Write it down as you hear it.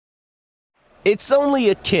It's only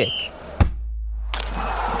a kick,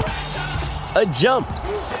 a jump,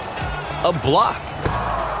 a block.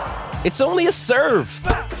 It's only a serve.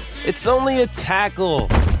 It's only a tackle,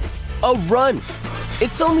 a run.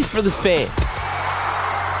 It's only for the fans.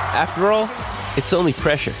 After all, it's only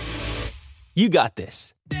pressure. You got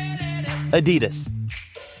this. Adidas.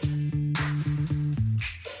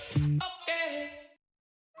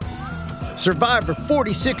 Survivor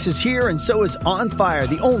 46 is here, and so is On Fire,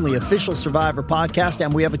 the only official Survivor podcast,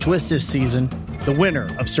 and we have a twist this season. The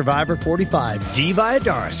winner of Survivor 45, Dee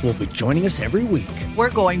Valladares, will be joining us every week. We're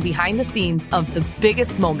going behind the scenes of the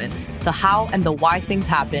biggest moments, the how and the why things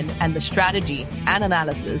happen, and the strategy and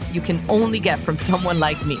analysis you can only get from someone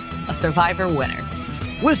like me, a Survivor winner.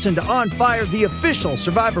 Listen to On Fire, the official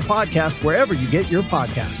Survivor podcast, wherever you get your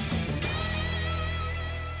podcast.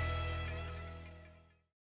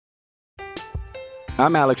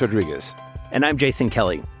 I'm Alex Rodriguez. And I'm Jason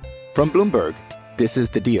Kelly. From Bloomberg, this is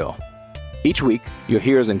The Deal. Each week, you'll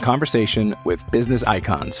hear us in conversation with business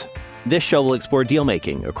icons. This show will explore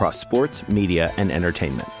deal-making across sports, media, and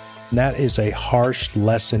entertainment. That is a harsh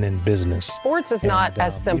lesson in business. Sports is not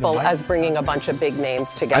as simple as bringing a bunch of big names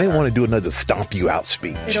together. I didn't want to do another stomp you out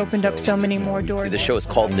speech. It opened up so many more doors. The show is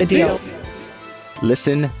called The Deal.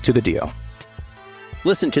 Listen to The Deal.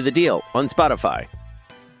 Listen to The Deal on Spotify.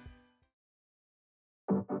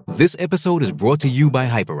 This episode is brought to you by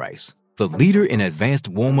Hyperice, the leader in advanced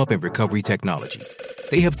warm-up and recovery technology.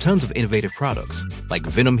 They have tons of innovative products, like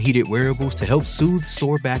Venom-heated wearables to help soothe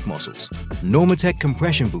sore back muscles, Normatec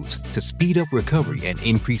compression boots to speed up recovery and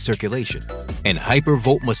increase circulation, and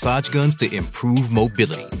Hypervolt massage guns to improve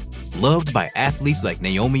mobility. Loved by athletes like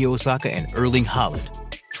Naomi Osaka and Erling Haaland.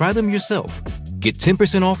 Try them yourself. Get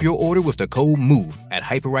 10% off your order with the code MOVE at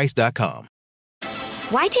Hyperice.com.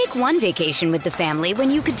 Why take one vacation with the family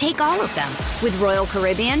when you could take all of them? With Royal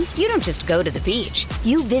Caribbean, you don't just go to the beach.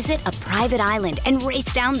 You visit a private island and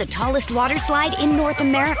race down the tallest water slide in North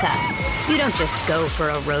America. You don't just go for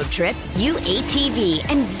a road trip. You ATV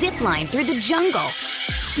and zip line through the jungle.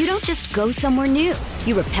 You don't just go somewhere new.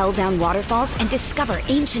 You rappel down waterfalls and discover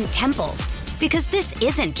ancient temples. Because this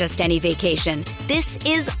isn't just any vacation. This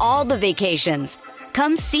is all the vacations.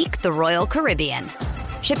 Come seek the Royal Caribbean.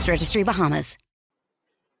 Ships Registry, Bahamas.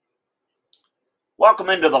 Welcome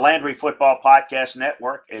into the Landry Football Podcast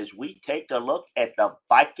Network as we take a look at the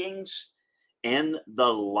Vikings and the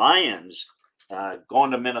Lions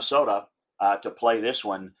going to Minnesota to play this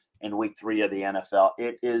one in Week 3 of the NFL.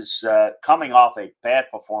 It is coming off a bad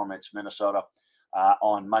performance, Minnesota,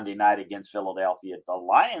 on Monday night against Philadelphia. The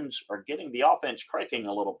Lions are getting the offense cranking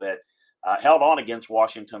a little bit, held on against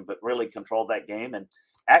Washington, but really controlled that game and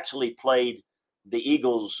actually played the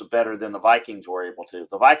Eagles better than the Vikings were able to.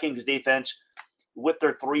 The Vikings defense, with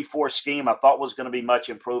their 3-4 scheme, I thought was going to be much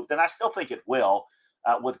improved, and I still think it will,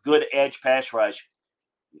 with good edge pass rush.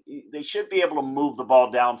 They should be able to move the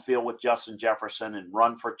ball downfield with Justin Jefferson and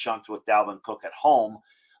run for chunks with Dalvin Cook at home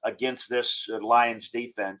against this Lions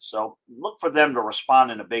defense. So look for them to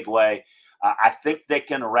respond in a big way. I think they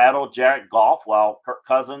can rattle Jared Goff, while Kirk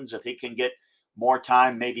Cousins, if he can get more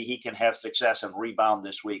time, maybe he can have success and rebound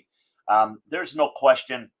this week. There's no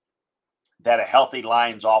question that a healthy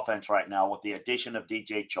Lions offense right now with the addition of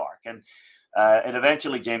DJ Chark and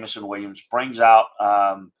eventually Jameson Williams brings out,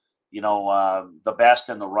 the best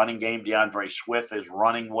in the running game. DeAndre Swift is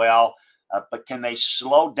running well, but can they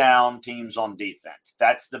slow down teams on defense?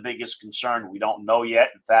 That's the biggest concern. We don't know yet.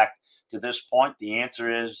 In fact, to this point, the answer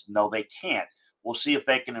is no, they can't. We'll see if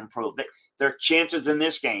they can improve. Their chances in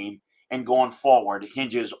this game and going forward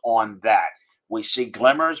hinges on that. We see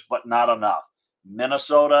glimmers, but not enough.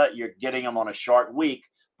 Minnesota, you're getting them on a short week,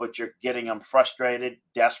 but you're getting them frustrated,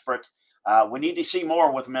 desperate. We need to see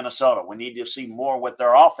more with Minnesota. We need to see more with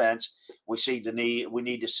their offense. We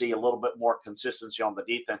need to see a little bit more consistency on the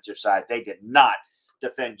defensive side. They did not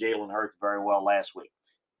defend Jalen Hurts very well last week.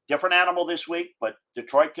 Different animal this week, but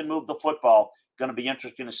Detroit can move the football. Going to be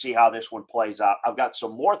interesting to see how this one plays out. I've got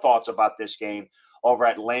some more thoughts about this game over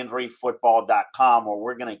at LandryFootball.com, where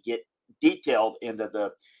we're going to get detailed into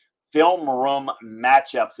the film room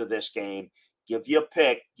matchups of this game, give you a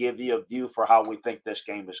pick, give you a view for how we think this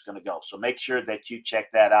game is going to go. So make sure that you check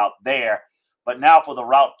that out there. But now for the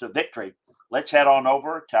route to victory, let's head on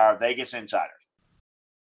over to our Vegas Insiders.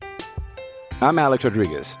 I'm Alex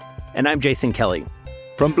Rodriguez. And I'm Jason Kelly.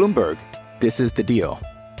 From Bloomberg, this is The Deal.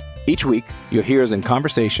 Each week, you'll hear us in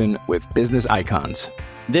conversation with business icons.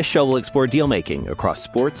 This show will explore deal-making across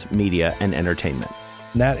sports, media, and entertainment.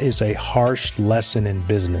 That is a harsh lesson in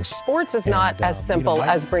business. Sports is not as simple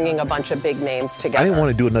as bringing a bunch of big names together. I didn't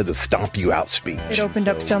want to do another stomp you out speech. It opened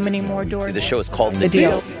up so many more doors. The show is called The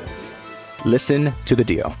Deal. Listen to the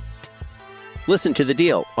Deal. Listen to the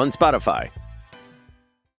Deal on Spotify.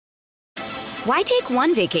 Why take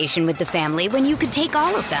one vacation with the family when you could take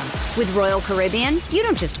all of them? With Royal Caribbean, you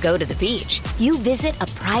don't just go to the beach. You visit a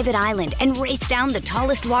private island and race down the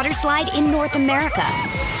tallest water slide in North America.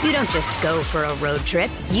 You don't just go for a road trip.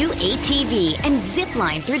 You ATV and zip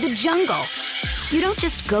line through the jungle. You don't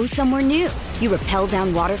just go somewhere new. You rappel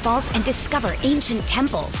down waterfalls and discover ancient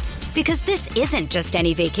temples. Because this isn't just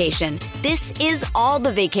any vacation. This is all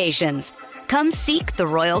the vacations. Come seek the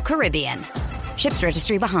Royal Caribbean. Ships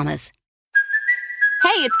Registry, Bahamas.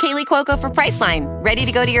 Hey, it's Kaylee Cuoco for Priceline. Ready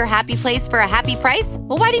to go to your happy place for a happy price?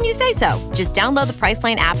 Well, why didn't you say so? Just download the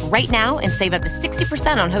Priceline app right now and save up to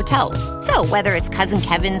 60% on hotels. So whether it's Cousin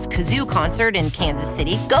Kevin's Kazoo Concert in Kansas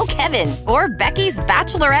City, go Kevin, or Becky's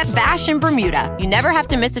Bachelorette Bash in Bermuda, you never have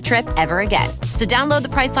to miss a trip ever again. So download the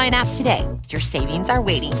Priceline app today. Your savings are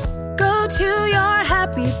waiting. Go to your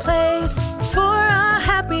happy place for a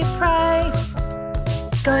happy price.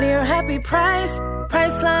 Go to your happy price,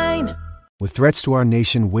 Priceline. With threats to our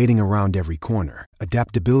nation waiting around every corner,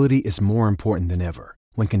 adaptability is more important than ever.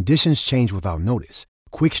 When conditions change without notice,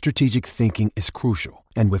 quick strategic thinking is crucial.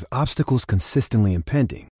 And with obstacles consistently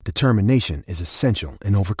impending, determination is essential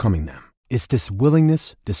in overcoming them. It's this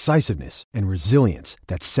willingness, decisiveness, and resilience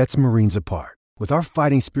that sets Marines apart. With our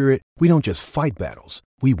fighting spirit, we don't just fight battles,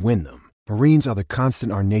 we win them. Marines are the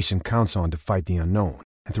constant our nation counts on to fight the unknown.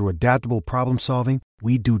 And through adaptable problem solving,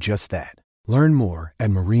 we do just that. Learn more at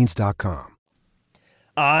Marines.com.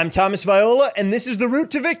 I'm Thomas Viola, and this is the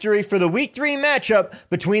route to victory for the Week 3 matchup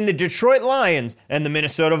between the Detroit Lions and the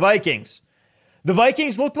Minnesota Vikings. The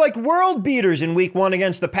Vikings looked like world beaters in Week 1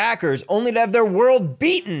 against the Packers, only to have their world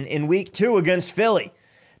beaten in Week 2 against Philly.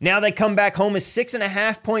 Now they come back home as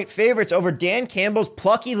 6.5-point favorites over Dan Campbell's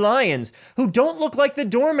plucky Lions, who don't look like the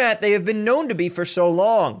doormat they have been known to be for so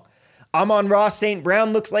long. Amon-Ra St.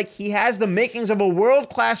 Brown looks like he has the makings of a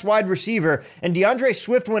world-class wide receiver, and DeAndre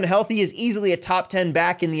Swift, when healthy, is easily a top 10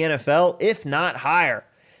 back in the NFL, if not higher.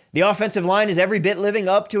 The offensive line is every bit living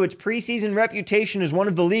up to its preseason reputation as one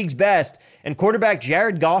of the league's best, and quarterback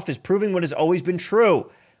Jared Goff is proving what has always been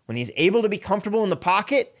true. When he's able to be comfortable in the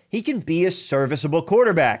pocket, he can be a serviceable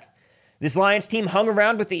quarterback. This Lions team hung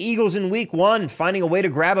around with the Eagles in Week 1, finding a way to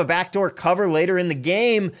grab a backdoor cover later in the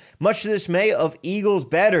game, much to the dismay of Eagles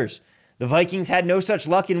bettors. The Vikings had no such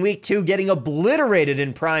luck in Week 2, getting obliterated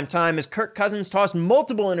in prime time as Kirk Cousins tossed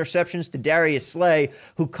multiple interceptions to Darius Slay,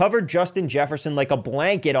 who covered Justin Jefferson like a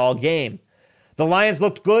blanket all game. The Lions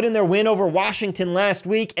looked good in their win over Washington last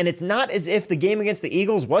week, and it's not as if the game against the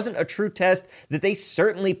Eagles wasn't a true test that they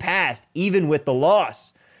certainly passed, even with the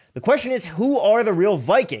loss. The question is, who are the real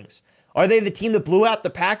Vikings? Are they the team that blew out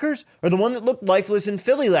the Packers, or the one that looked lifeless in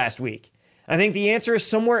Philly last week? I think the answer is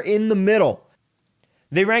somewhere in the middle.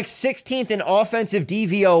 They rank 16th in offensive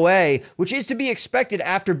DVOA, which is to be expected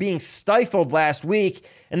after being stifled last week,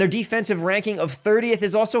 and their defensive ranking of 30th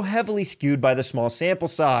is also heavily skewed by the small sample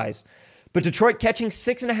size. But Detroit catching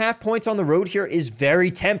 6.5 points on the road here is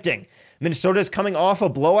very tempting. Minnesota is coming off a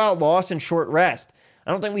blowout loss and short rest.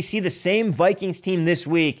 I don't think we see the same Vikings team this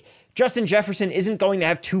week. Justin Jefferson isn't going to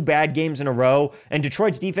have 2 bad games in a row, and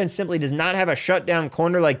Detroit's defense simply does not have a shutdown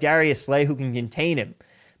corner like Darius Slay who can contain him.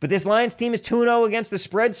 But this Lions team is 2-0 against the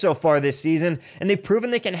spread so far this season, and they've proven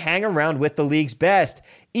they can hang around with the league's best,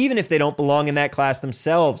 even if they don't belong in that class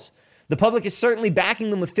themselves. The public is certainly backing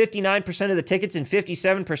them with 59% of the tickets and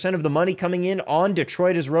 57% of the money coming in on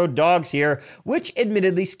Detroit as road dogs here, which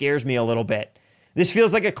admittedly scares me a little bit. This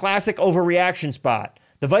feels like a classic overreaction spot.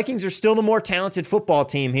 The Vikings are still the more talented football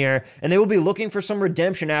team here, and they will be looking for some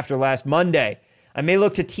redemption after last Monday. I may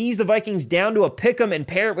look to tease the Vikings down to a pick'em and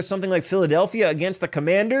pair it with something like Philadelphia against the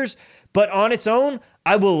Commanders, but on its own,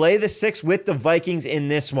 I will lay the 6 with the Vikings in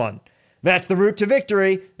this one. That's the route to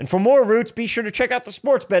victory, and for more routes, be sure to check out the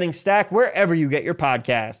Sports Betting Stack wherever you get your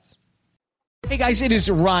podcasts. Hey guys, it is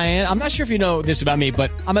Ryan. I'm not sure if you know this about me,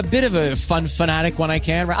 but I'm a bit of a fun fanatic when I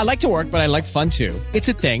can. I like to work, but I like fun too. It's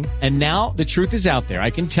a thing. And now the truth is out there.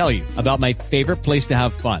 I can tell you about my favorite place to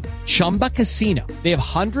have fun. Chumba Casino. They have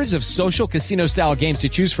hundreds of social casino style games to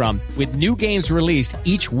choose from with new games released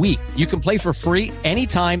each week. You can play for free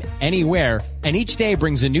anytime, anywhere. And each day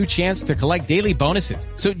brings a new chance to collect daily bonuses.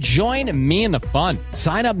 So join me in the fun.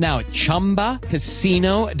 Sign up now at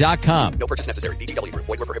ChumbaCasino.com. No purchase necessary. VGW. Void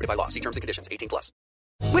where prohibited by law. See terms and conditions. 18+.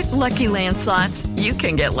 With Lucky Land Slots, you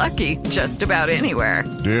can get lucky just about anywhere.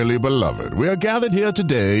 Dearly beloved, we are gathered here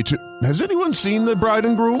today to... Has anyone seen the bride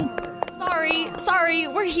and groom? Sorry,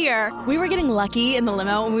 we're here. We were getting lucky in the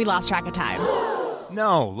limo and we lost track of time.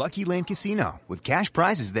 No, Lucky Land Casino. With cash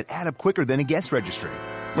prizes that add up quicker than a guest registry.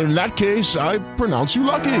 In that case, I pronounce you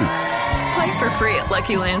lucky. Play for free at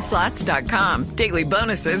LuckyLandSlots.com. Daily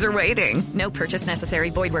bonuses are waiting. No purchase necessary.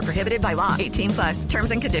 Void where prohibited by law. 18+.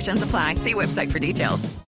 Terms and conditions apply. See website for details.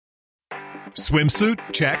 Swimsuit?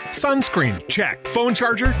 Check. Sunscreen? Check. Phone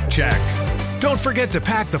charger? Check. Don't forget to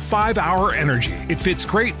pack the 5-Hour Energy. It fits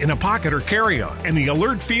great in a pocket or carry-on, and the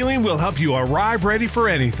alert feeling will help you arrive ready for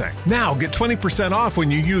anything. Now get 20% off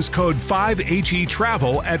when you use code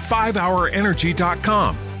 5HETRAVEL at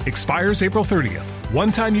 5hourenergy.com. Expires April 30th.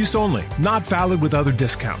 One-time use only. Not valid with other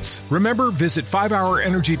discounts. Remember, visit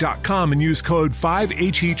 5hourenergy.com and use code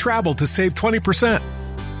 5HETRAVEL to save 20%.